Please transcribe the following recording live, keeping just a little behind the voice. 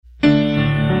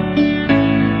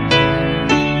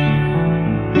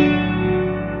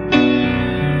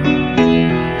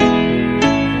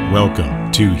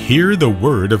to Hear the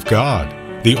Word of God,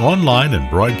 the online and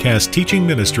broadcast teaching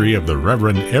ministry of the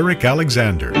Reverend Eric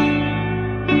Alexander.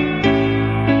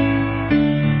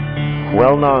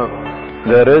 Well, now,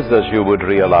 there is, as you would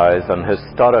realize, an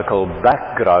historical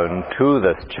background to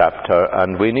this chapter,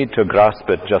 and we need to grasp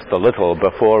it just a little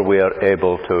before we are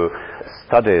able to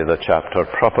study the chapter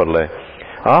properly.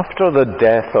 After the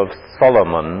death of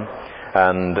Solomon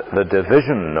and the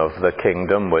division of the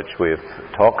kingdom, which we've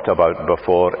talked about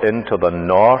before, into the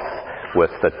north with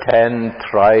the 10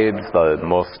 tribes, the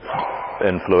most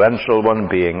influential one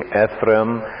being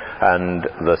Ephraim, and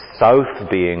the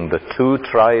south being the 2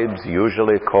 tribes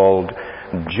usually called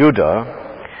Judah,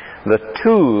 the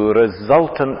 2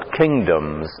 resultant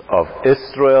kingdoms of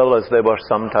Israel, as they were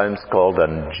sometimes called,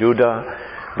 and Judah,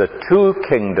 the 2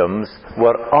 kingdoms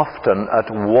were often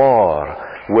at war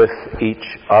with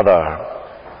each other.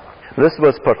 This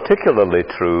was particularly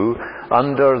true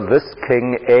under this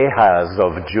King Ahaz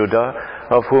of Judah,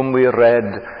 of whom we read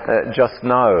just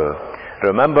now.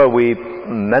 Remember, we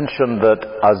mentioned that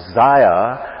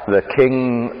Uzziah, the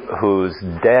king whose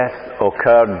death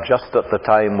occurred just at the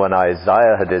time when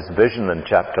Isaiah had his vision in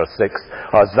chapter 6,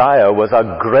 Uzziah was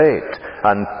a great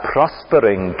and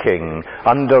prospering king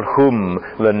under whom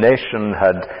the nation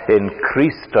had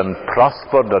increased and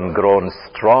prospered and grown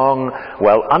strong.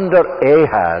 Well, under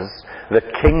Ahaz, the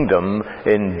kingdom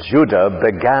in Judah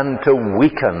began to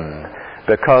weaken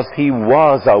because he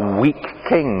was a weak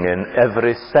king in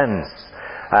every sense.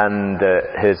 And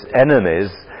his enemies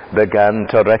began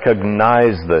to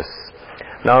recognize this.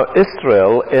 Now,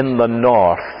 Israel in the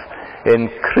north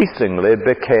increasingly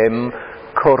became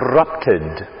corrupted.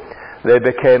 They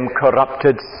became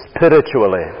corrupted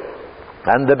spiritually,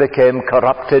 and they became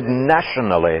corrupted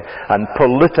nationally and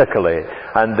politically,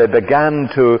 and they began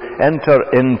to enter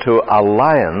into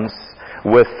alliance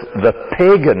with the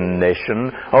pagan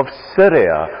nation of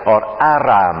Syria, or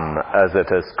Aram, as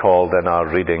it is called in our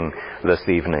reading this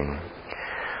evening.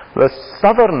 The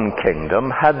southern kingdom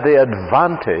had the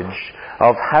advantage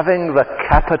of having the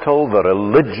capital, the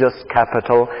religious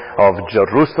capital of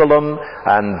Jerusalem,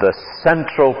 and the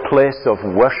central place of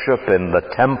worship in the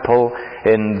temple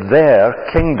in their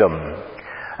kingdom.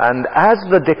 And as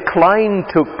the decline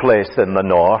took place in the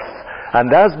north,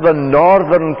 and as the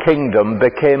northern kingdom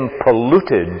became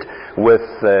polluted with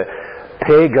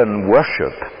pagan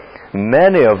worship,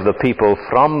 many of the people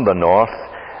from the north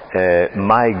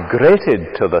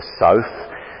migrated to the south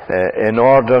in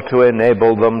order to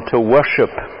enable them to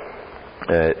worship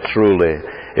truly.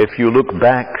 If you look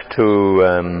back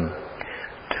to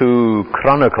 2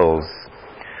 Chronicles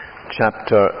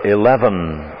chapter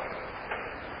 11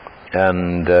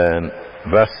 and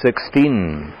verse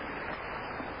 16,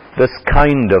 this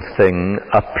kind of thing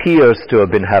appears to have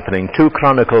been happening. 2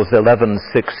 Chronicles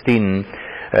 11:16,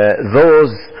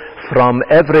 those from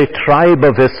every tribe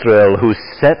of Israel who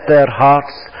set their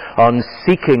hearts on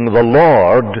seeking the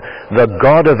Lord, the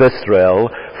God of Israel,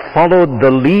 followed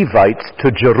the Levites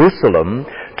to Jerusalem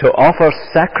to offer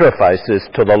sacrifices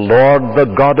to the Lord,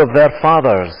 the God of their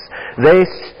fathers. They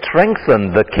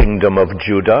strengthened the kingdom of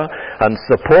Judah and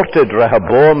supported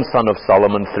Rehoboam, son of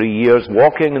Solomon, 3 years,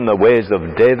 walking in the ways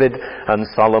of David and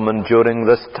Solomon during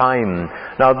this time.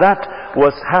 Now that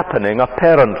was happening.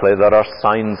 Apparently there are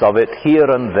signs of it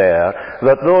here and there,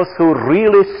 that those who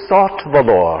really sought the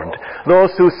Lord,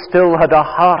 those who still had a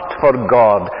heart for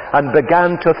God and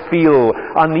began to feel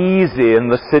uneasy in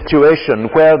the situation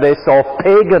where they saw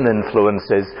pagan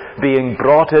influences being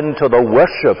brought into the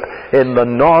worship in the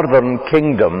northern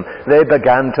kingdom, they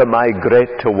began to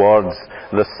migrate towards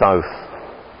the south.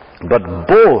 But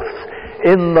both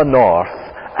in the north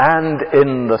and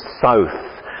in the south,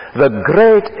 the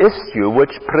great issue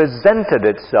which presented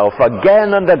itself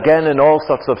again and again in all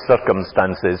sorts of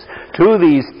circumstances to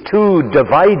these 2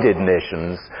 divided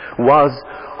nations was,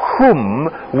 whom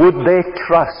would they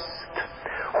trust?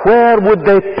 Where would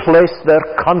they place their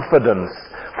confidence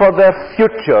for their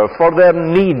future, for their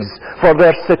needs, for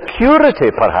their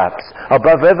security perhaps,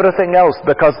 above everything else?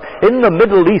 Because in the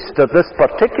Middle East at this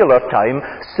particular time,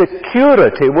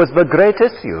 security was the great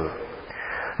issue.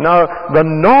 Now, the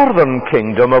northern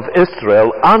kingdom of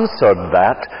Israel answered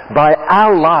that by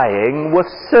allying with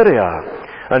Syria.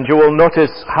 And you will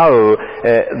notice how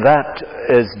that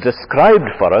is described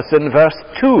for us in verse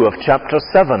 2 of chapter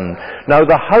 7. Now,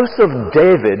 the house of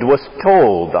David was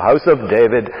told. The house of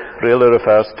David really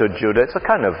refers to Judah. It's a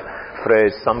kind of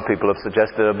phrase some people have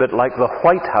suggested, a bit like the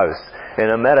White House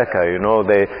in America. You know,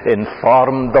 they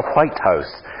informed the White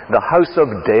House. The house of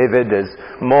David is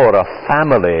more a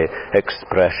family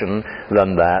expression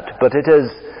than that, but it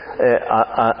is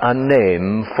a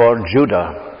name for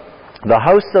Judah. the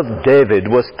house of David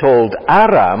was told,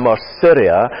 Aram, or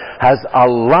Syria, has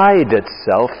allied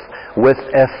itself with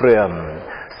Ephraim.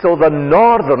 So the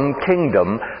northern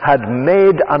kingdom had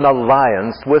made an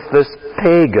alliance with this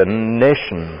pagan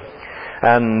nation.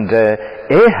 And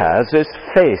Ahaz is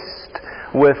faced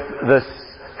with this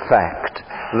fact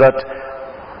that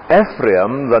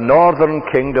Ephraim, the northern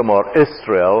kingdom, or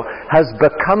Israel, has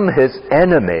become his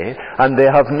enemy, and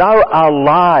they have now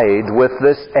allied with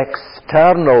this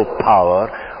external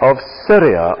power of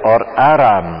Syria or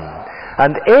Aram.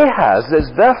 And Ahaz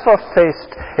is therefore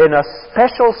faced in a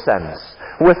special sense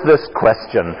with this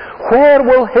question: where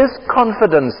will his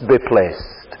confidence be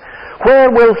placed?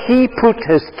 Where will he put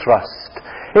his trust?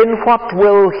 In what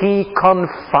will he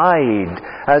confide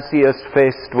as he is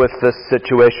faced with this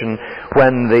situation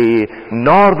when the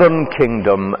northern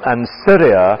kingdom and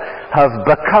Syria have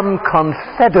become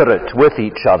confederate with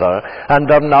each other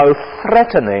and are now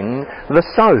threatening the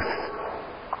south?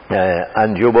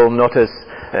 And you will notice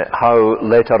how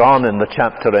later on in the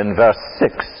chapter, in verse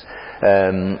 6,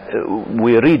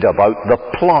 we read about the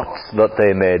plots that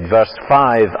they made. Verse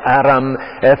 5, Aram,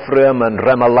 Ephraim, and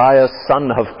Remaliah's son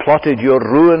have plotted your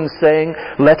ruin, saying,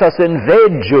 let us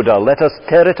invade Judah, let us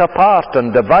tear it apart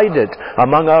and divide it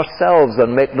among ourselves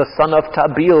and make the son of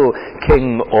Tabeel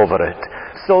king over it.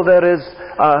 So there is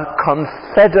a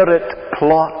confederate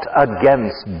plot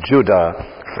against Judah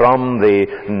from the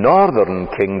northern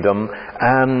kingdom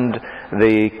and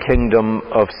the kingdom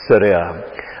of Syria.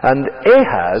 And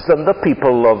Ahaz and the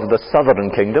people of the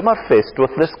southern kingdom are faced with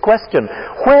this question: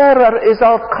 where is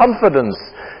our confidence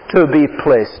to be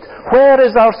placed? Where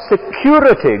is our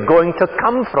security going to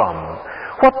come from?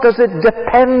 What does it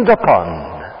depend upon?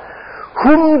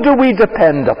 Whom do we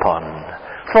depend upon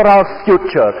for our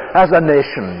future as a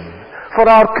nation, for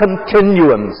our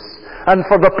continuance, and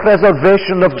for the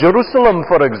preservation of Jerusalem,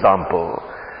 for example?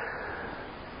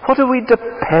 What do we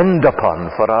depend upon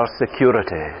for our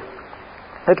security?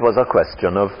 It was a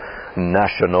question of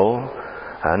national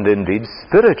and indeed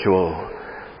spiritual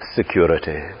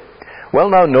security. Well,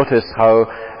 now notice how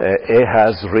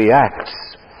Ahaz reacts.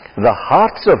 The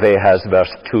hearts of Ahaz,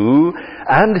 verse 2,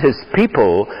 and his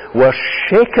people were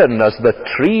shaken as the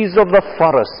trees of the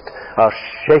forest are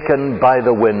shaken by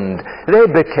the wind. They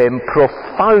became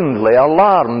profoundly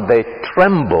alarmed. They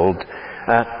trembled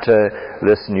at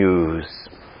this news.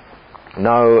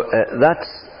 Now, that's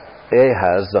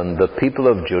Ahaz and the people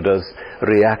of Judah's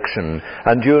reaction.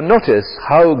 And you notice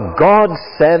how God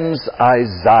sends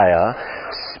Isaiah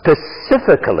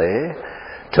specifically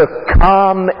to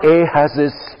calm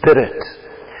Ahaz's spirit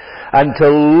and to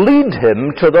lead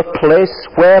him to the place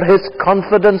where his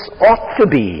confidence ought to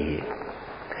be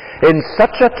in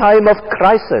such a time of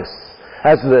crisis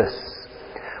as this,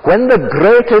 when the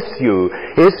great issue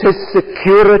is his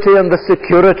security and the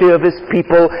security of his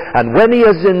people, and when he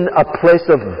is in a place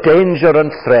of danger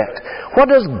and threat. What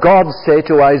does God say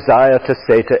to Isaiah to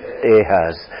say to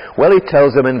Ahaz? Well, he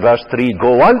tells him in verse 3,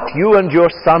 go out, you and your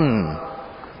son,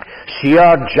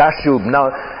 Shear-Jashub. Now,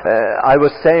 I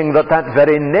was saying that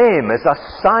very name is a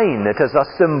sign. It is a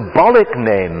symbolic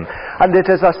name. And it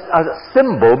is a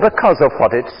symbol because of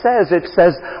what it says. It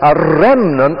says, a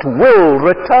remnant will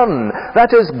return.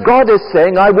 That is, God is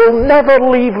saying, I will never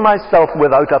leave myself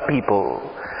without a people.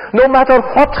 No matter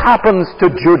what happens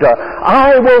to Judah,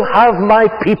 I will have my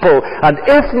people. And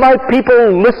if my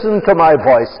people listen to my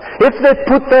voice, if they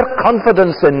put their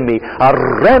confidence in me, a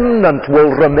remnant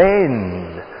will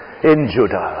remain in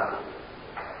Judah.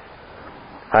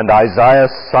 And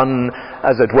Isaiah's son,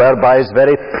 as it were, by his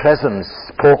very presence,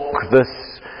 spoke this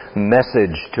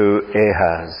message to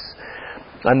Ahaz.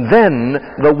 And then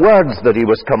the words that he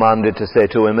was commanded to say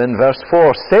to him in verse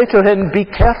 4, say to him, be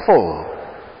careful,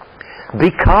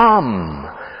 be calm,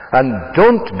 and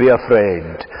don't be afraid.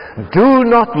 Do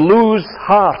not lose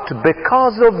heart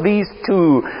because of these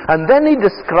two. And then he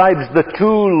describes the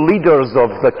two leaders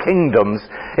of the kingdoms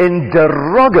in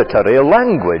derogatory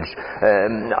language.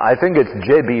 I think it's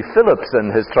J.B. Phillips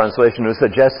in his translation who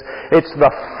suggests it's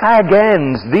the fag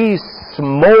ends, these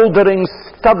smouldering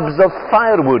stubs of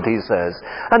firewood, he says.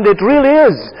 And it really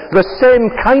is the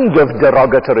same kind of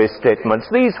derogatory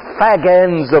statements, these fag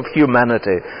ends of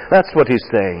humanity. That's what he's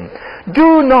saying.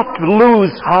 Do not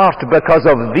lose heart because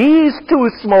of these two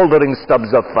smouldering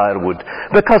stubs of firewood,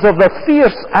 because of the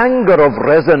fierce anger of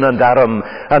Rezin and Aram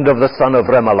and of the son of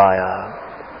Remaliah.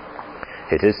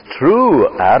 It is true,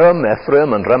 Aram,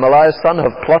 Ephraim, and Remaliah's son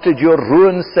have plotted your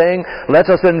ruin, saying, let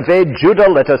us invade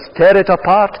Judah, let us tear it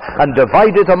apart, and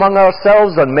divide it among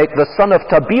ourselves, and make the son of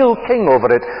Tabeel king over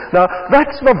it. Now,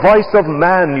 that's the voice of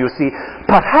man, you see.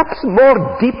 Perhaps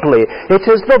more deeply, it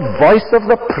is the voice of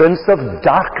the prince of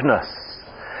darkness.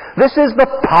 This is the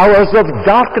powers of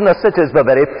darkness. It is the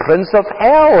very prince of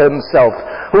hell himself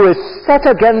who is set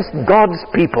against God's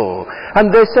people.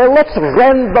 And they say, let's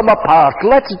rend them apart.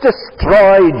 Let's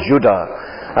destroy Judah.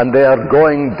 And they are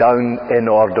going down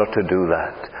in order to do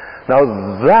that. Now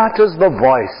that is the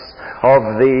voice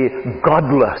of the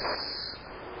godless.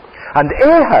 And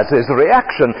Ahaz's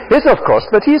reaction is, of course,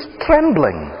 that he's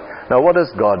trembling. Now what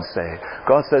does God say?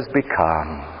 God says, be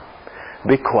calm,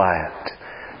 be quiet,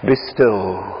 be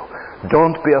still.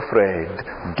 Don't be afraid.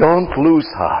 Don't lose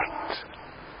heart.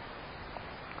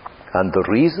 And the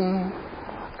reason?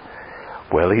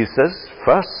 Well, he says,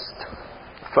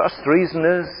 first reason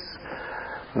is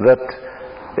that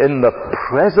in the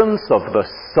presence of the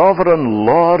sovereign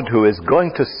Lord who is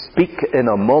going to speak in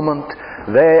a moment,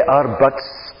 they are but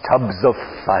stubs of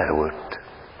firewood.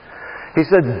 He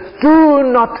said, do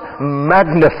not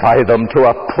magnify them to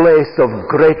a place of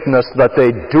greatness that they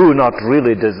do not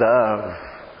really deserve.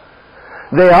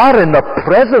 They are in the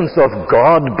presence of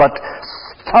God, but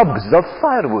stubs of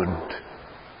firewood.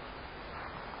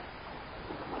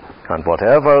 And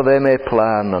whatever they may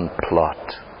plan and plot,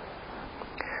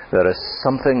 there is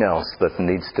something else that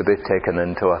needs to be taken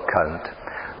into account.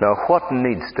 Now, what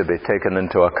needs to be taken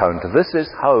into account? This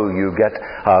is how you get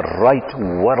a right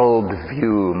world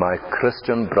view, my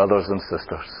Christian brothers and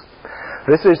sisters.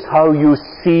 This is how you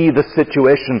see the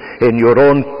situation in your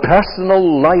own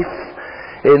personal life,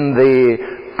 in the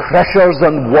pressures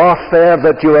and warfare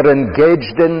that you are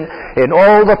engaged in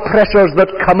all the pressures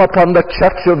that come upon the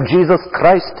Church of Jesus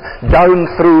Christ down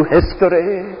through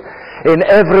history, in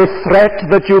every threat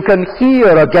that you can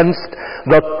hear against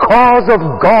the cause of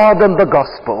God and the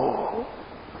gospel.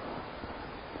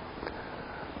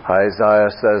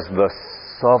 Isaiah says the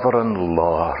sovereign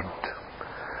Lord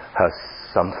has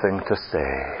something to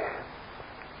say.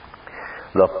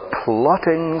 The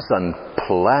plottings and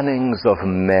plannings of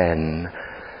men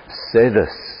say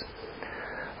this: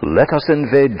 let us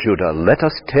invade Judah, let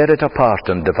us tear it apart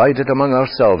and divide it among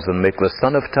ourselves and make the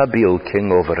son of Tabeel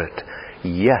king over it.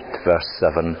 Yet, verse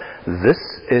 7, this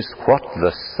is what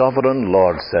the sovereign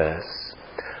Lord says.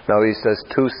 Now he says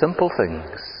two simple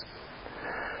things.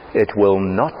 It will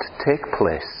not take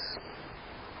place.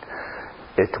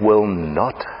 It will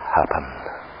not happen.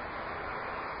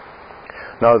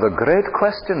 Now the great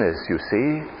question is, you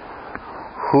see,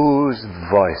 whose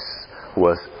voice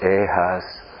was Ahaz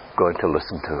going to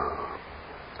listen to?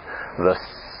 The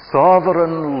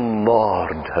sovereign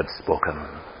Lord had spoken,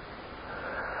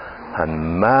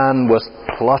 and man was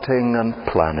plotting and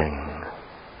planning.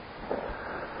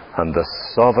 And the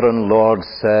sovereign Lord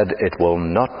said, it will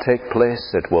not take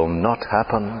place, it will not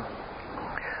happen.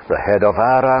 The head of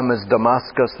Aram is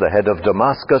Damascus. The head of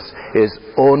Damascus is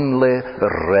only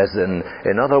Rezin.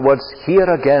 In other words, here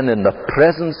again in the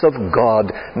presence of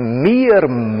God, mere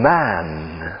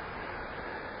man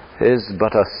is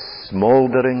but a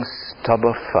smouldering stub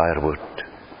of firewood.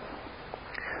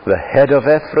 The head of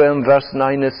Ephraim, verse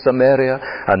 9, is Samaria,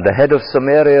 and the head of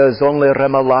Samaria is only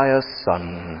Remaliah's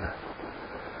son.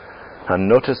 And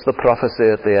notice the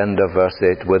prophecy at the end of verse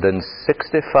 8. Within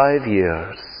 65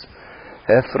 years,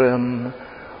 Ephraim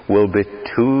will be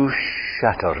too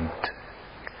shattered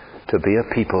to be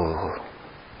a people.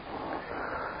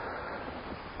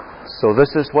 So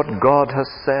this is what God has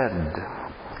said.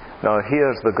 Now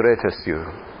here's the great issue.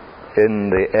 In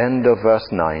the end of verse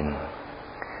 9.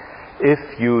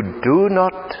 If you do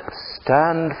not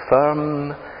stand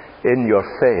firm in your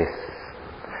faith,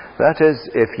 that is,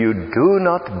 if you do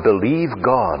not believe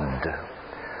God,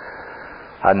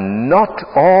 and not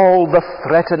all the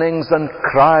threatenings and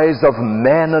cries of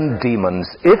men and demons,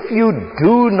 if you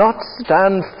do not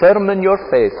stand firm in your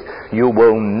faith, you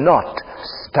will not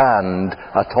stand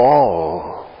at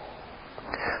all.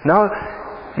 Now,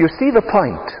 you see the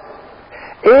point.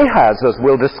 Ahaz, as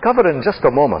we'll discover in just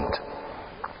a moment,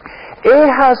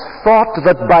 Ahaz thought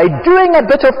that by doing a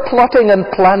bit of plotting and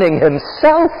planning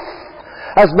himself,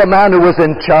 as the man who was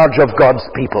in charge of God's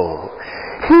people,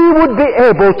 he would be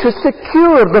able to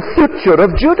secure the future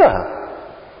of Judah.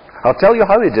 I'll tell you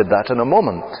how he did that in a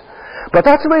moment. But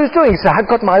that's what he was doing. He said, I've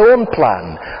got my own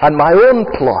plan and my own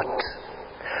plot.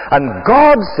 And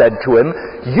God said to him,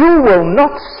 you will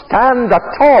not stand at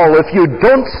all if you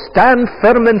don't stand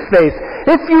firm in faith.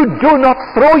 If you do not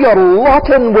throw your lot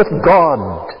in with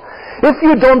God. If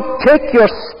you don't take your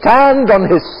stand on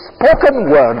His spoken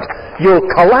word, you'll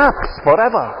collapse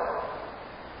forever.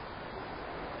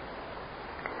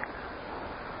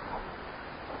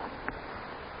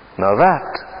 Now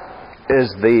that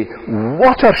is the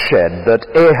watershed that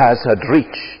Ahaz had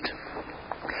reached.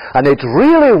 And it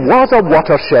really was a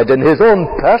watershed in his own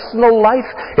personal life,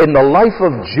 in the life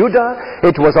of Judah.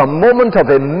 It was a moment of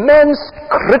immense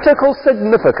critical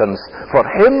significance for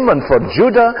him and for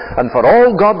Judah and for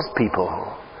all God's people.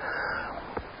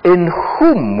 In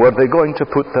whom were they going to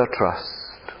put their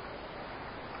trust?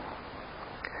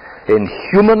 In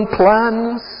human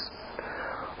plans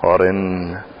or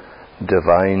in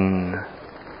divine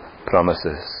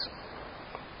promises?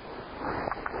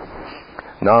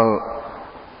 Now,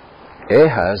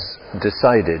 Ahaz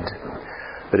decided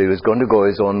that he was going to go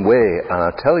his own way, and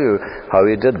I'll tell you how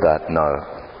he did that now,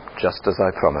 just as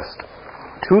I promised.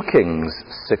 2 Kings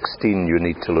 16 you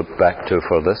need to look back to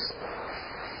for this.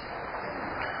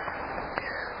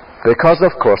 Because,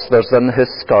 of course, there's an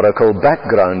historical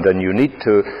background, and you need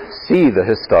to see the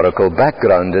historical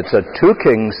background. It's at 2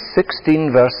 Kings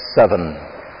 16 verse 7.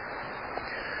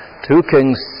 2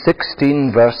 Kings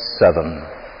 16 verse 7.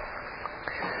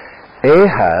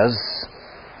 Ahaz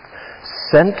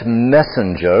sent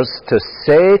messengers to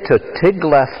say to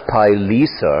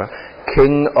Tiglath-Pileser,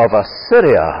 king of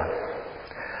Assyria,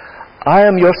 I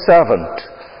am your servant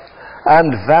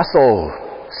and vassal,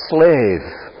 slave.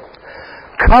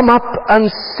 Come up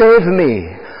and save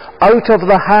me out of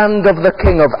the hand of the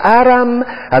king of Aram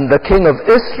and the king of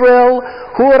Israel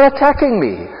who are attacking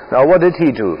me. Now what did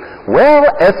he do? Well,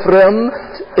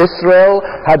 Israel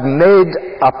had made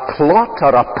a plot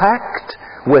or a pact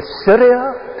with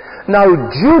Syria. Now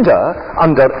Judah,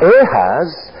 under Ahaz,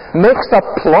 makes a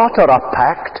plot or a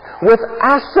pact with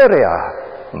Assyria,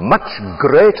 much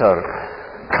greater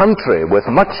country with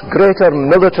much greater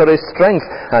military strength.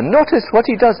 And notice what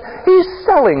he does. He's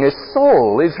selling his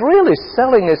soul. He's really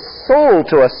selling his soul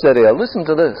to Assyria. Listen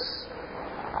to this.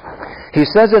 He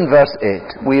says in verse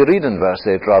 8, we read in verse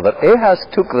 8 rather, Ahaz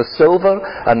took the silver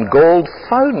and gold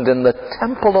found in the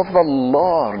temple of the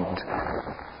Lord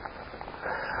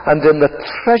and in the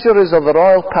treasuries of the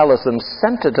royal palace and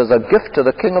sent it as a gift to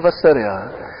the king of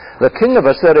Assyria. The king of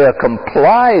Assyria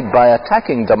complied by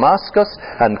attacking Damascus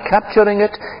and capturing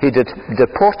it. He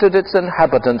deported its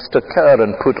inhabitants to Kir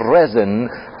and put Rezin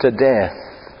to death.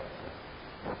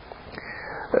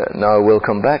 Now we'll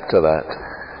come back to that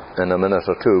in a minute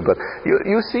or two, but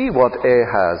you see what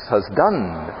Ahaz has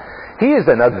done. He is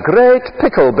in a great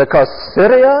pickle because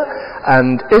Syria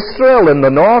and Israel in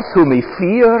the north, whom he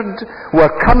feared,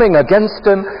 were coming against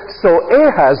him. So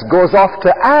Ahaz goes off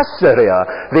to Assyria,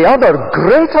 the other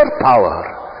greater power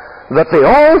that they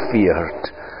all feared,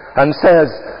 and says,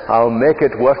 I'll make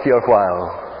it worth your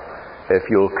while if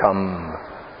you'll come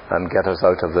and get us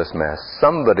out of this mess.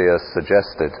 Somebody has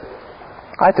suggested,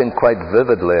 I think quite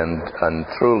vividly and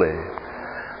truly,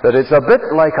 that it's a bit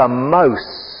like a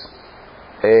mouse,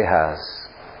 Ahaz,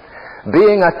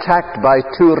 being attacked by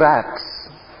 2 rats,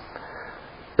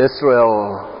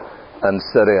 Israel and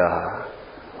Syria,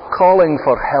 calling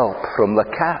for help from the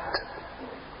cat,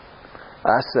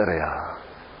 Assyria.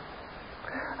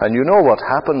 And you know what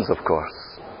happens, of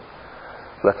course.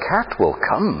 The cat will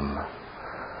come,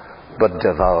 but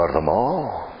devour them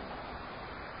all.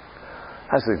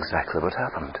 That's exactly what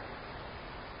happened.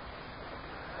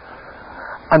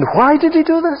 And why did he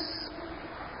do this?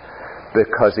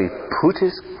 Because he put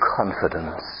his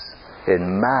confidence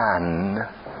in man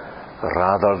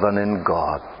rather than in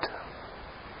God.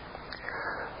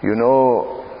 You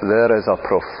know, there is a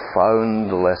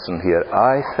profound lesson here.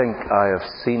 I think I have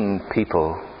seen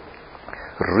people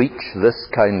reach this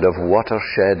kind of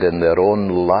watershed in their own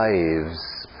lives,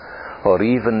 or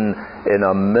even in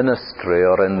a ministry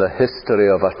or in the history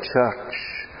of a church,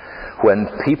 when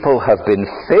people have been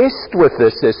faced with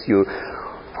this issue.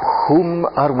 Whom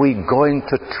are we going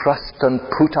to trust and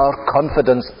put our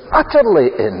confidence utterly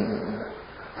in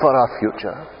for our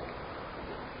future?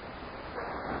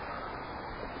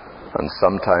 And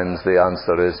sometimes the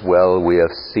answer is, well, we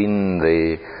have seen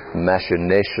the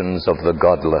machinations of the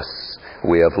godless.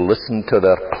 We have listened to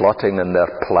their plotting and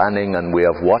their planning, and we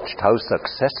have watched how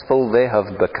successful they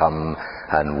have become,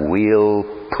 and we'll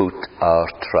put our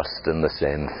trust in the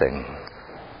same thing.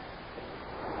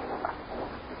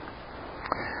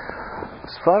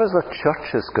 As far as the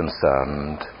church is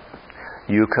concerned,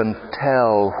 you can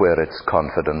tell where its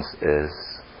confidence is.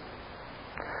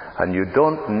 And you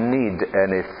don't need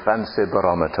any fancy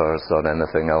barometers or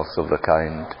anything else of the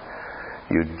kind.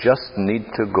 You just need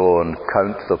to go and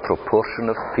count the proportion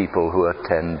of people who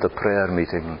attend the prayer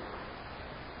meeting.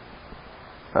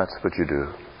 That's what you do.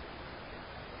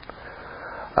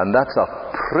 And that's a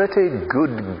pretty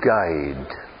good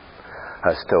guide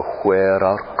as to where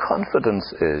our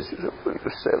confidence is.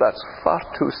 You say that's far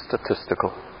too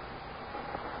statistical.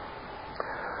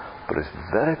 But it's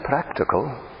very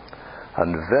practical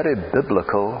and very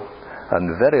biblical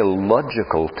and very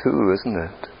logical too, isn't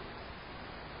it?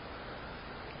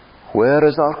 Where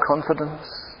is our confidence?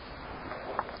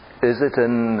 Is it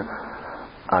in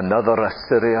another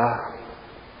Assyria?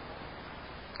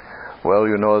 Well,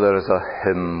 you know, there is a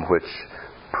hymn which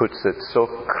puts it so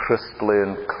crisply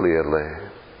and clearly.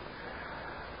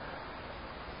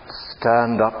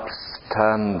 Stand up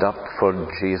for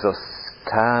Jesus.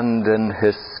 Stand in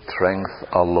his strength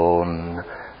alone.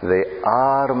 The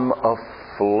arm of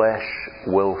flesh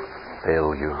will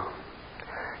fail you.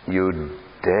 You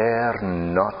dare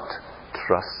not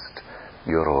trust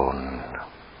your own.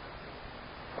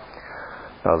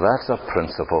 Now that's a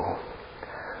principle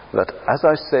that, as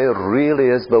I say, really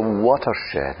is the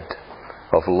watershed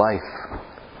of life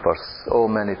for so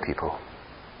many people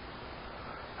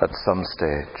at some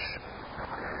stage.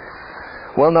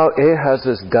 Well, now Ahaz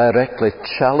is directly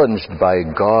challenged by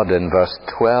God in verse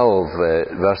 11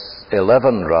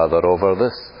 over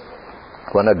this.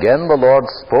 When again the Lord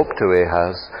spoke to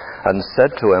Ahaz and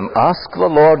said to him, ask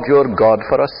the Lord your God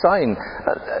for a sign.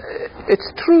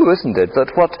 It's true, isn't it,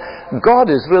 that what God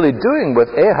is really doing with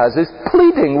Ahaz is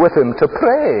pleading with him to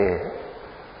pray.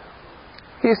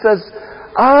 He says,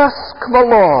 ask the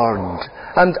Lord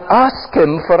and ask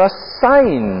him for a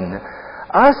sign.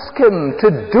 Ask him to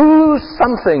do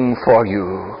something for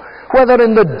you. Whether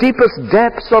in the deepest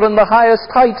depths or in the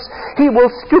highest heights, he will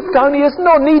stoop down. He has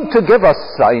no need to give us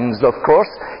signs, of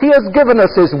course. He has given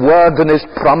us his word and his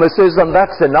promises, and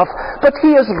that's enough. But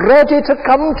he is ready to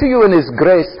come to you in his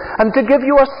grace and to give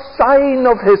you a sign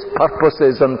of his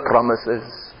purposes and promises.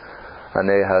 And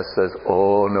Ahaz says,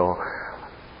 oh no,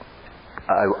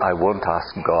 I won't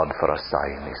ask God for a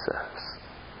sign, he says.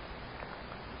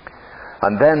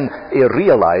 And then he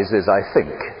realizes, I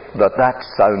think, that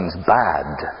sounds bad.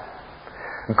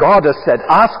 God has said,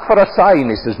 ask for a sign.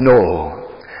 He says, no.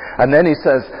 And then he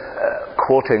says,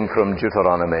 quoting from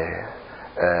Deuteronomy,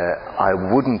 I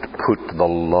wouldn't put the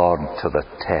Lord to the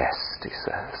test, he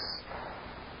says.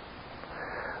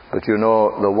 But you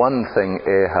know, the one thing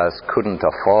Ahaz couldn't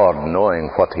afford, knowing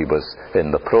what he was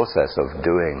in the process of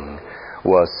doing,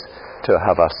 was to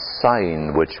have a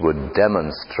sign which would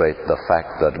demonstrate the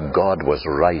fact that God was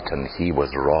right and he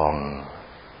was wrong.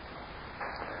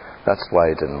 That's why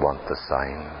he didn't want the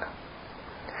sign.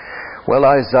 Well,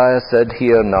 Isaiah said,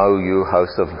 hear now, you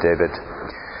house of David,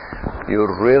 you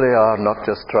really are not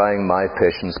just trying my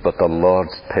patience, but the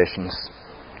Lord's patience.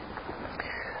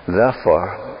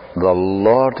 Therefore, the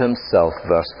Lord himself,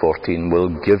 verse 14, will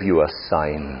give you a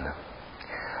sign.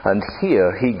 And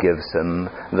here he gives him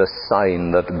the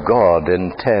sign that God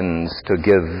intends to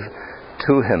give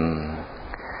to him.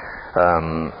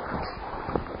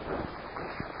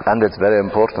 And it's very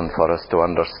important for us to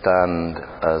understand,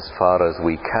 as far as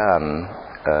we can,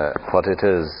 what it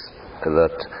is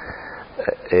that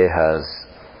Ahaz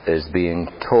is being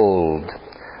told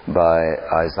by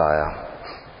Isaiah.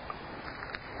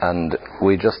 And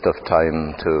we just have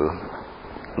time to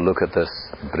look at this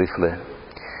briefly.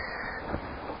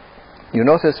 You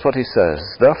notice what he says,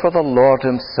 therefore the Lord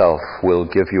himself will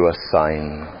give you a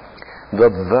sign. The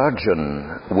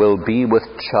virgin will be with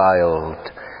child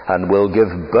and will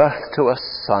give birth to a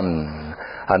son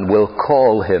and will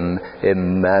call him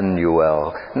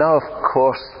Emmanuel. Now, of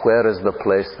course, where is the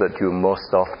place that you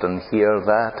most often hear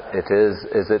that?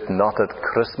 Is it not at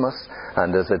Christmas?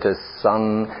 And as it is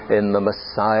sung in the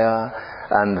Messiah?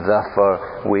 And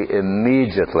therefore we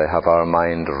immediately have our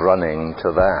mind running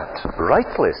to that.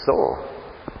 Rightly so.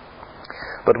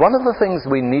 But one of the things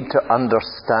we need to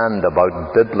understand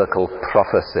about biblical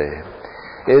prophecy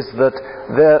is that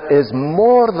there is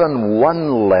more than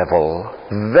one level,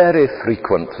 very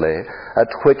frequently,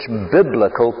 at which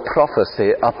biblical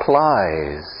prophecy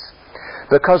applies.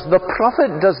 Because the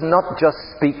prophet does not just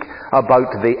speak about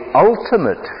the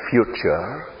ultimate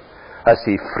future, as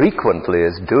he frequently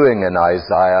is doing in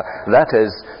Isaiah, that is,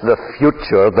 the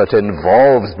future that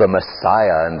involves the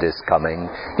Messiah and his coming.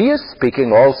 He is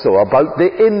speaking also about the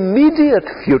immediate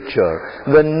future,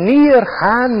 the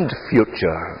near-hand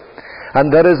future.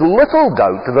 And there is little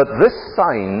doubt that this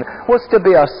sign was to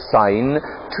be a sign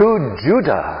to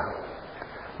Judah,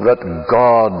 that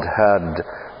God had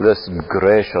this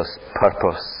gracious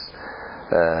purpose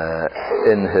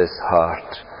in his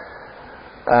heart,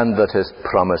 and that his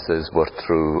promises were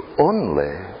true.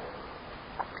 Only,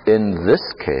 in this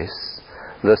case,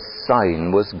 the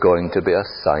sign was going to be a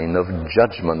sign of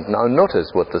judgment. Now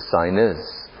notice what the sign is.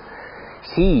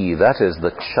 he, that is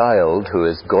the child who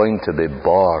is going to be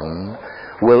born,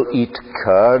 will eat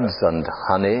curds and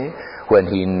honey when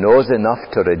he knows enough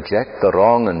to reject the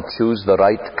wrong and choose the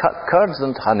right. Curds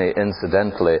and honey,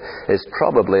 incidentally, is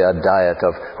probably a diet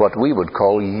of what we would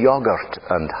call yogurt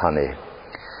and honey.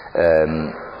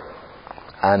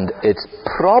 And it's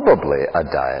probably a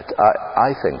diet,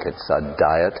 I think it's a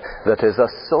diet that is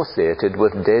associated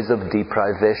with days of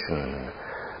deprivation.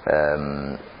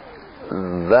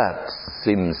 That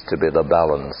seems to be the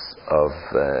balance of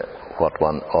what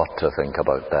one ought to think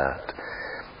about that.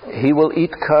 He will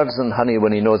eat curds and honey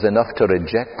when he knows enough to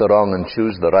reject the wrong and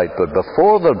choose the right. But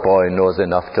before the boy knows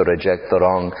enough to reject the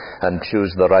wrong and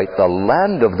choose the right, the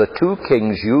land of the two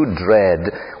kings you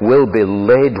dread will be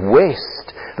laid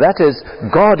waste. That is,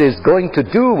 God is going to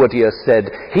do what he has said.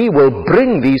 He will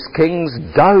bring these kings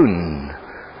down.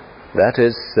 That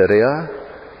is Syria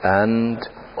and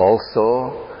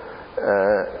also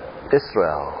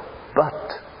Israel.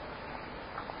 But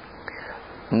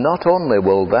not only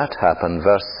will that happen,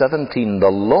 verse 17, the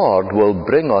Lord will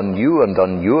bring on you and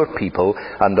on your people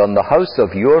and on the house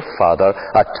of your father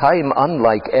a time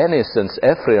unlike any since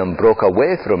Ephraim broke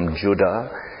away from Judah.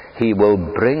 He will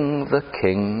bring the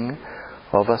king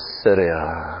of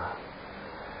Assyria.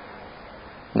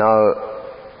 Now,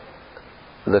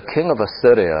 the king of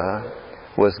Assyria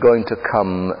was going to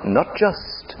come not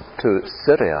just to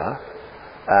Syria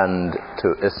and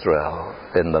to Israel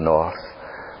in the north,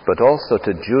 but also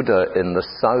to Judah in the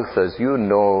south. As you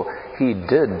know, he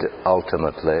did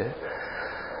ultimately.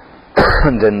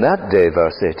 And in that day,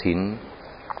 verse 18,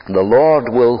 the Lord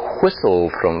will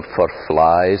whistle for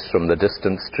flies from the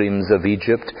distant streams of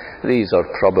Egypt. These are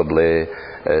probably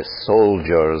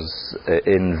soldiers,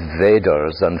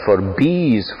 invaders, and for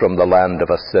bees from the land of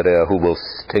Assyria who will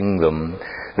sting them.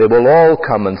 They will all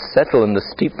come and settle in the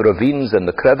steep ravines and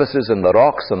the crevices and the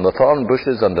rocks and the thorn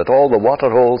bushes and at all the water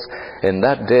holes. In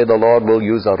that day the Lord will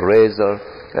use a razor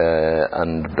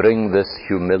and bring this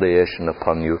humiliation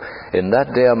upon you. In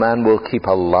that day a man will keep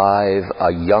alive a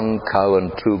young cow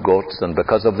and 2 goats, and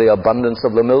because of the abundance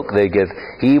of the milk they give,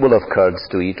 he will have curds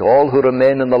to eat. All who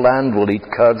remain in the land will eat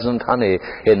curds and honey.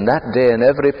 In that day, in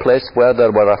every place where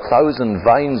there were 1,000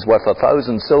 vines worth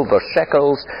 1,000 silver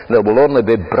shekels, there will only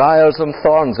be briars and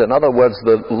thorns. In other words,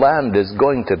 the land is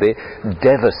going to be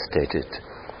devastated.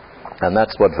 And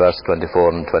that's what verse 24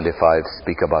 and 25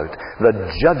 speak about. The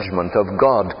judgment of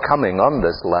God coming on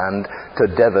this land to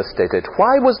devastate it.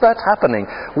 Why was that happening?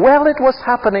 Well, it was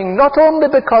happening not only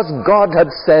because God had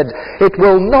said it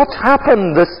will not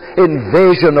happen, this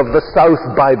invasion of the south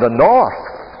by the north,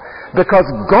 because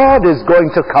God is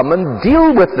going to come and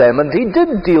deal with them, and he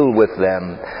did deal with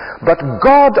them. But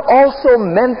God also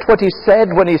meant what he said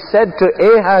when he said to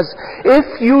Ahaz,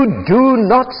 if you do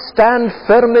not stand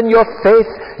firm in your faith,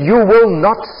 you will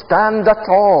not stand at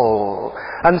all.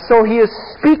 And so he is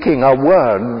speaking a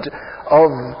word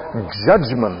of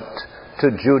judgment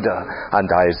to Judah. And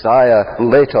Isaiah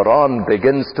later on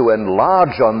begins to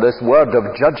enlarge on this word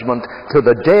of judgment to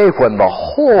the day when the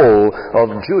whole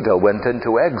of Judah went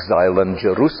into exile and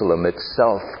Jerusalem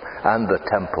itself and the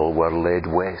temple were laid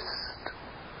waste.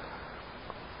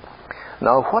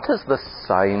 Now, what is the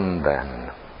sign then?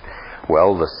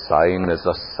 Well, the sign is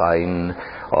a sign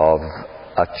of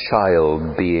a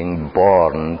child being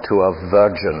born to a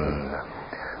virgin.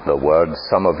 The word,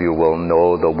 some of you will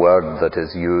know, the word that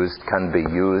is used can be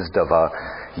used of a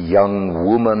young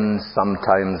woman.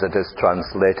 Sometimes it is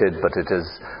translated, but it is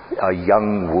a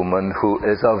young woman who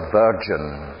is a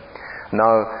virgin.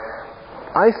 Now,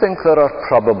 I think there are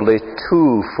probably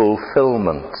 2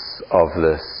 fulfillments of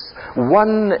this.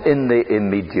 One in the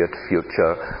immediate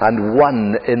future and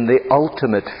one in the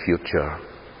ultimate future.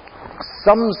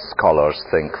 Some scholars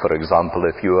think, for example,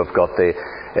 if you have got the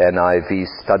NIV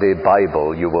Study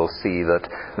Bible, you will see that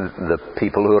the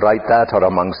people who write that are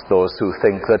amongst those who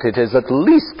think that it is at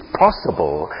least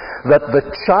possible that the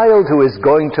child who is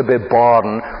going to be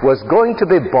born was going to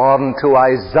be born to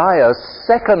Isaiah's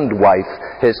second wife,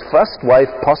 his first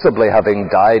wife possibly having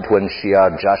died when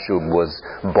Shear-Jashub was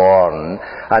born,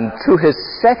 and to his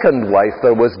second wife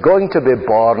there was going to be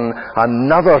born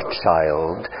another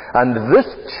child, and this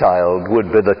child would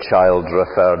be the child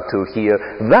referred to here.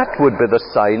 That would be the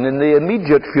sign in the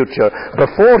immediate future.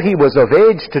 Before he was of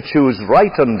age to choose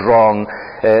right and wrong,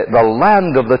 the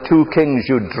land of the 2 kings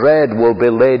you dread will be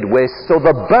laid waste. So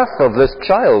the birth of this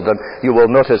child, and you will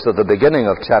notice at the beginning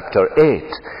of chapter 8,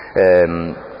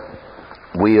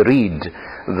 we read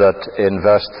that in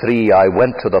verse 3, I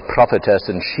went to the prophetess,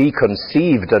 and she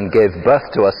conceived and gave birth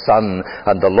to a son,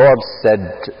 and the Lord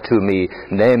said to me,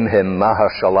 name him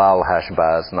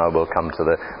Maher-shalal-hash-baz. Now we'll come to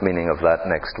the meaning of that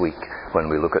next week when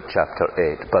we look at chapter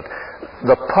 8. But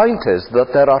the point is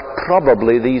that there are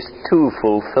probably these two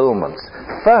fulfillments.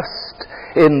 First,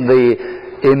 in the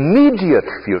immediate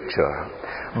future,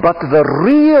 but the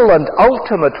real and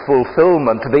ultimate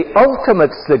fulfillment, the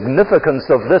ultimate significance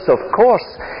of this, of course,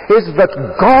 is that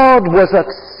God was at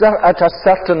a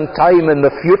certain time in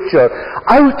the future,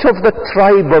 out of the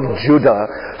tribe of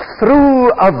Judah,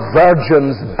 through a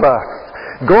virgin's birth,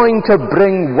 going to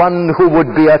bring one who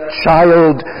would be a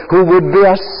child, who would be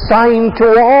a sign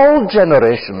to all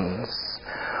generations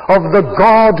of the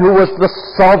God who was the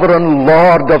sovereign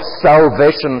Lord of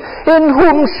salvation. In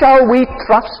whom shall we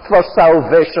trust for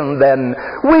salvation then?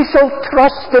 We shall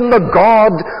trust in the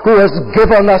God who has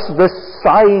given us this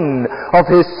sign of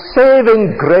his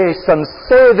saving grace and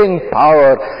saving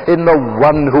power in the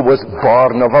one who was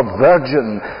born of a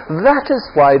virgin. That is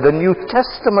why the New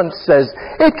Testament says,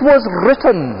 it was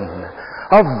written,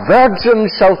 a virgin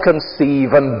shall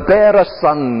conceive and bear a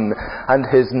son, and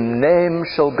his name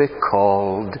shall be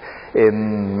called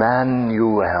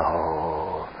Emmanuel,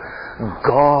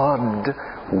 God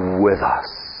with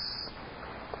us.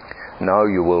 Now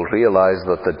you will realize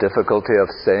that the difficulty of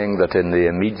saying that in the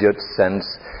immediate sense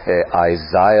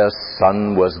Isaiah's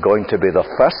son was going to be the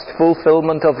first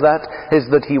fulfillment of that is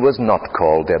that he was not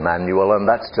called Emmanuel, and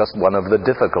that's just one of the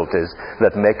difficulties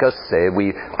that make us say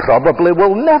we probably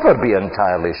will never be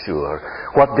entirely sure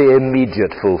what the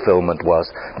immediate fulfillment was.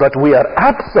 But we are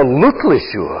absolutely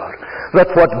sure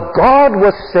that what God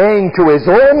was saying to his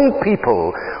own people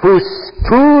who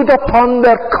stood upon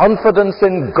their confidence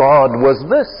in God was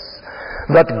this,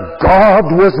 that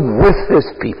God was with his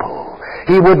people.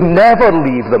 He would never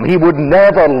leave them. He would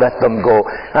never let them go.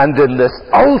 And in this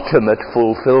ultimate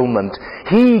fulfillment,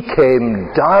 he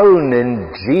came down in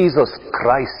Jesus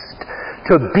Christ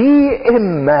to be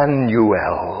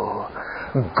Emmanuel,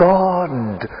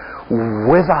 God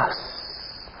with us.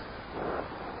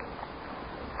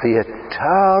 The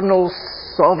eternal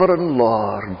sovereign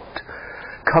Lord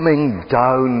coming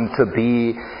down to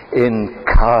be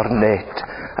incarnate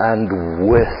and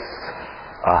with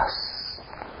us.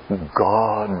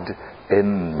 God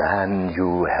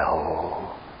Emmanuel.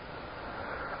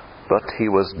 But he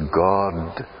was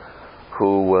God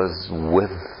who was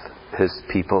with his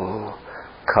people,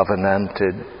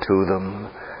 covenanted to them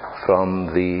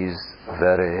from these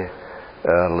very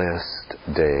earliest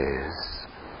days.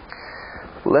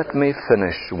 Let me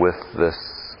finish with this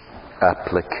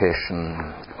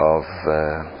application of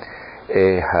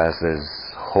Ahaz's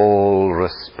whole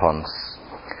response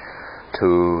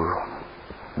to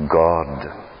God,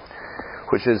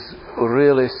 which is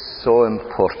really so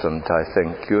important, I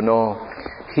think. You know,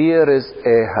 here is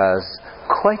Ahaz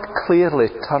quite clearly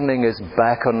turning his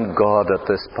back on God at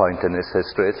this point in his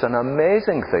history. It's an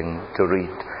amazing thing to read.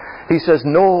 He says,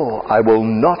 no, I will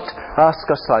not ask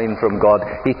a sign from God.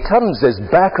 He turns his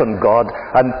back on God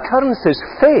and turns his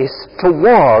face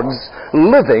towards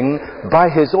living by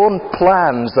his own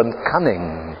plans and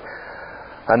cunning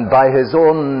and by his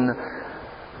own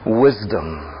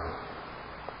wisdom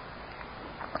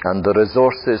and the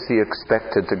resources he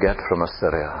expected to get from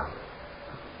Assyria.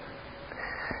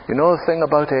 You know the thing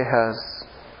about Ahaz?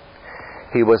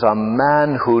 He was a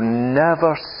man who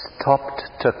never stopped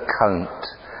to count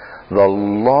the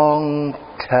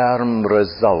long-term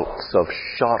results of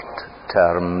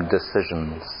short-term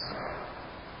decisions.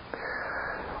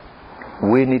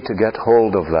 We need to get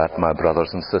hold of that, my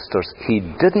brothers and sisters. He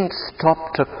didn't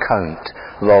stop to count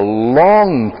the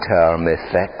long-term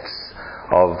effects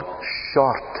of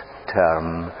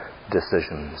short-term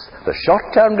decisions. The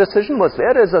short-term decision was,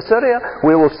 there is Assyria.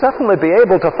 We will certainly be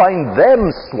able to find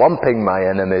them swamping my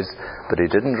enemies. But he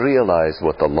didn't realize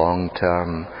what the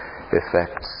long-term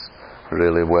effects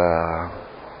really were.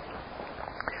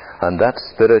 And that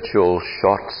spiritual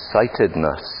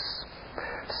short-sightedness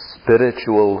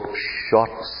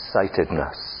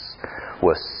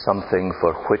was something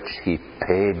for which he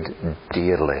paid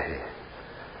dearly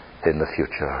in the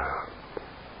future.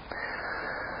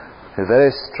 A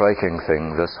very striking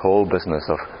thing, this whole business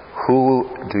of who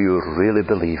do you really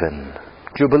believe in?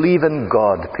 Do you believe in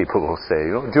God, people will say.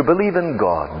 Do you believe in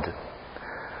God?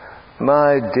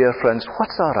 My dear friends,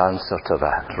 what's our answer to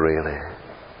that, really?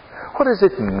 What does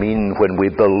it mean when we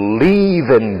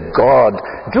believe in God?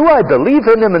 Do I believe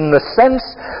in Him in the sense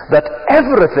that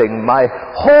everything, my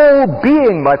whole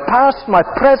being, my past, my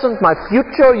present, my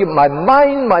future, my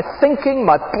mind, my thinking,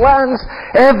 my plans,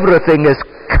 everything is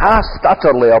cast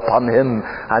utterly upon Him,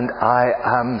 and I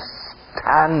am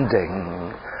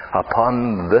standing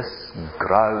upon this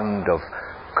ground of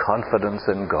confidence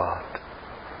in God?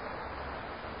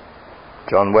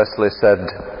 John Wesley said,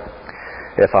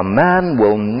 "If a man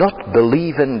will not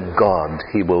believe in God,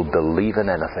 he will believe in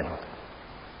anything."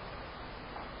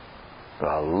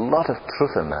 There's a lot of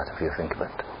truth in that, if you think of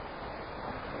it.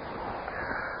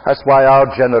 That's why our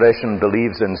generation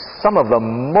believes in some of the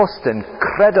most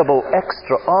incredible,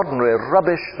 extraordinary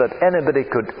rubbish that anybody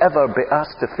could ever be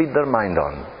asked to feed their mind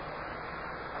on.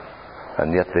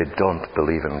 And yet they don't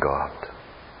believe in God.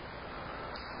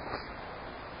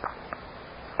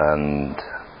 And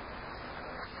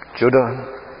Judah,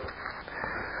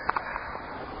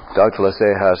 doubtless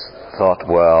Ahaz thought,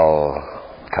 well,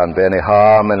 can't be any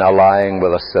harm in allying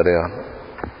with Assyria.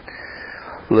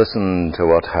 Listen to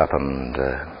what happened.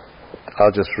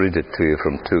 I'll just read it to you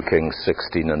from 2 Kings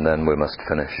 16, and then we must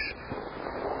finish.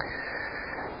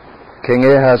 King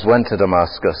Ahaz went to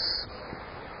Damascus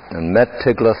and met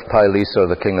Tiglath-Pileser,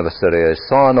 the king of Assyria. He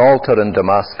saw an altar in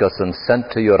Damascus and sent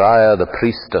to Uriah the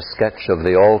priest a sketch of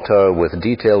the altar with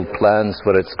detailed plans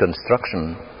for its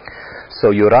construction.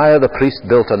 So Uriah the priest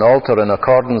built an altar in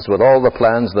accordance with all the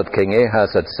plans that King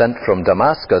Ahaz had sent from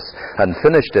Damascus and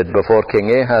finished it before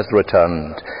King Ahaz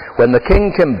returned. When the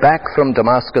king came back from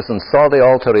Damascus and saw the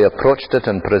altar, he approached it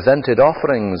and presented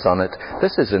offerings on it.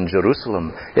 This is in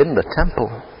Jerusalem, in the temple.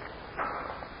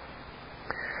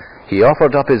 He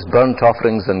offered up his burnt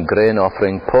offerings and grain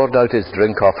offering, poured out his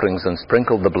drink offerings, and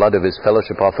sprinkled the blood of his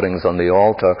fellowship offerings on the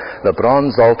altar. The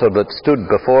bronze altar that stood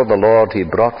before the Lord he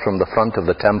brought from the front of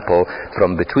the temple,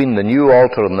 from between the new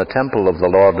altar and the temple of the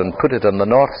Lord, and put it on the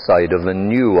north side of the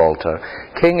new altar.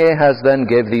 King Ahaz then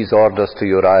gave these orders to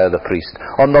Uriah the priest.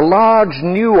 On the large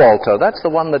new altar, that's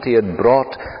the one that he had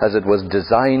brought as it was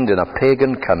designed in a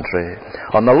pagan country.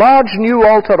 On the large new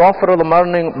altar, offer the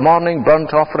morning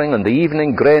burnt offering and the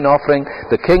evening grain offering,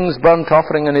 the king's burnt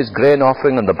offering and his grain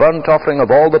offering, and the burnt offering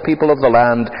of all the people of the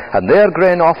land, and their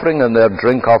grain offering and their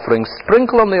drink offerings.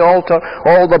 Sprinkle on the altar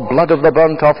all the blood of the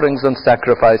burnt offerings and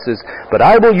sacrifices. But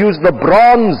I will use the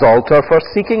bronze altar for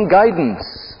seeking guidance.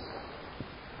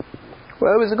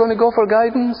 Where was he going to go for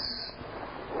guidance?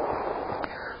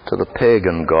 To the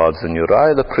pagan gods, and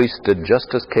Uriah the priest did just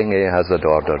as King Ahaz had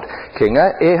ordered. King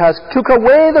Ahaz took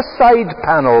away the side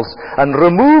panels and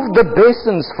removed the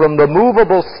basins from the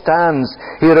movable stands.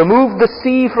 He removed the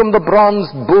sea from the bronze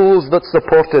bulls that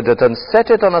supported it and set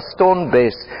it on a stone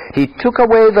base. He took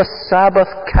away the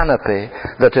Sabbath canopy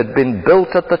that had been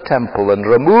built at the temple and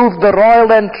removed the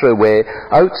royal entryway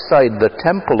outside the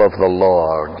temple of the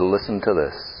Lord. Listen to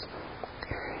this.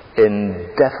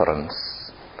 In deference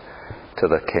to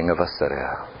the king of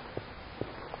Assyria.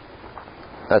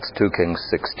 That's 2 Kings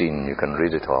 16. You can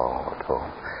read it all at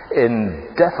home.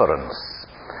 In deference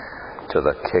to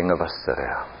the king of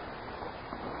Assyria.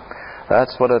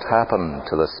 That's what had happened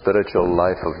to the spiritual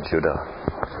life of Judah.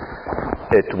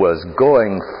 It was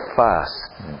going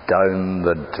fast down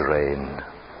the drain.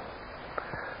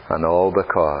 And all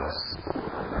because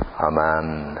a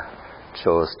man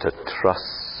chose to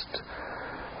trust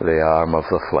the arm of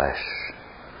the flesh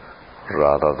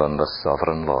rather than the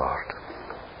sovereign Lord.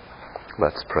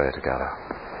 Let's pray together.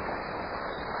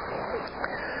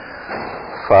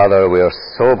 Father, we are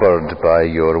sobered by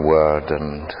your word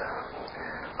and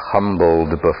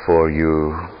humbled before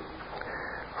you,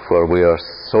 for we are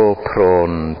so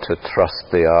prone to trust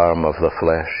the arm of the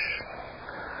flesh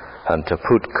and to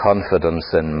put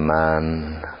confidence in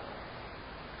man.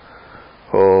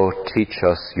 Oh, teach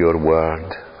us your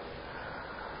word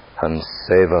and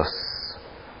save us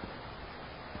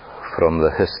from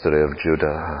the history of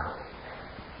Judah.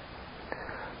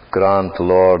 Grant,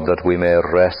 Lord, that we may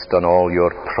rest on all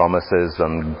your promises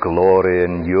and glory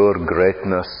in your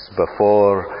greatness,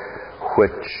 before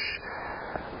which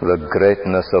the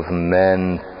greatness of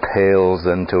men pales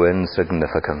into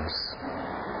insignificance.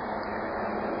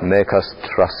 Make us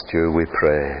trust you, we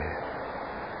pray.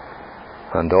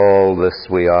 And all this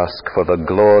we ask for the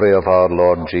glory of our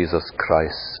Lord Jesus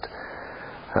Christ,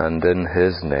 and in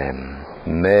his name.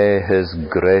 May his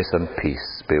grace and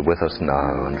peace be with us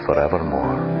now and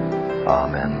forevermore.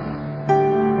 Amen.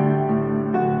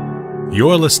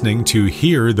 You're listening to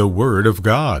Hear the Word of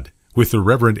God with the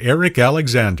Reverend Eric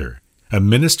Alexander, a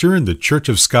minister in the Church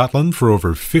of Scotland for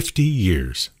over 50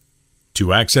 years.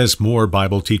 To access more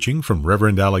Bible teaching from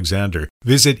Reverend Alexander,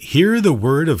 visit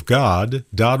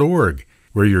hearthewordofgod.org,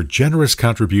 where your generous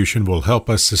contribution will help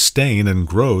us sustain and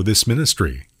grow this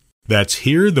ministry. That's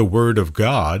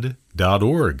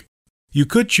hearthewordofgod.org. You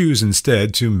could choose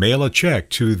instead to mail a check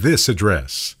to this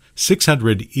address,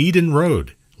 600 Eden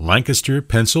Road, Lancaster,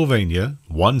 Pennsylvania,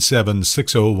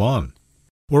 17601.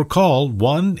 Or call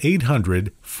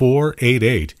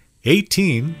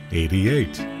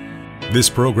 1-800-488-1888. This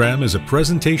program is a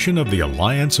presentation of the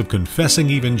Alliance of Confessing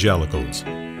Evangelicals.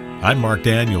 I'm Mark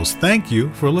Daniels. Thank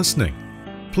you for listening.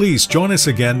 Please join us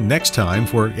again next time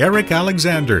for Eric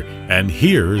Alexander and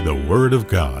Hear the Word of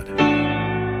God.